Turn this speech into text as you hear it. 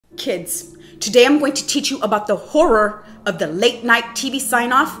Kids, today I'm going to teach you about the horror of the late night TV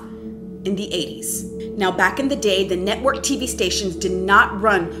sign-off in the 80s. Now, back in the day, the network TV stations did not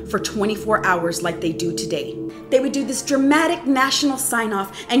run for 24 hours like they do today. They would do this dramatic national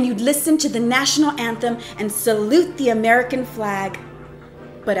sign-off, and you'd listen to the national anthem and salute the American flag.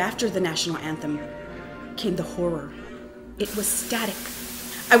 But after the national anthem came the horror. It was static.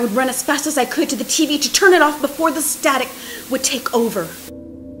 I would run as fast as I could to the TV to turn it off before the static would take over.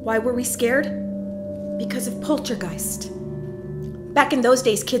 Why were we scared? Because of Poltergeist. Back in those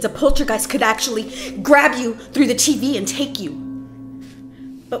days, kids, a poltergeist could actually grab you through the TV and take you.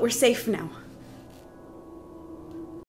 But we're safe now.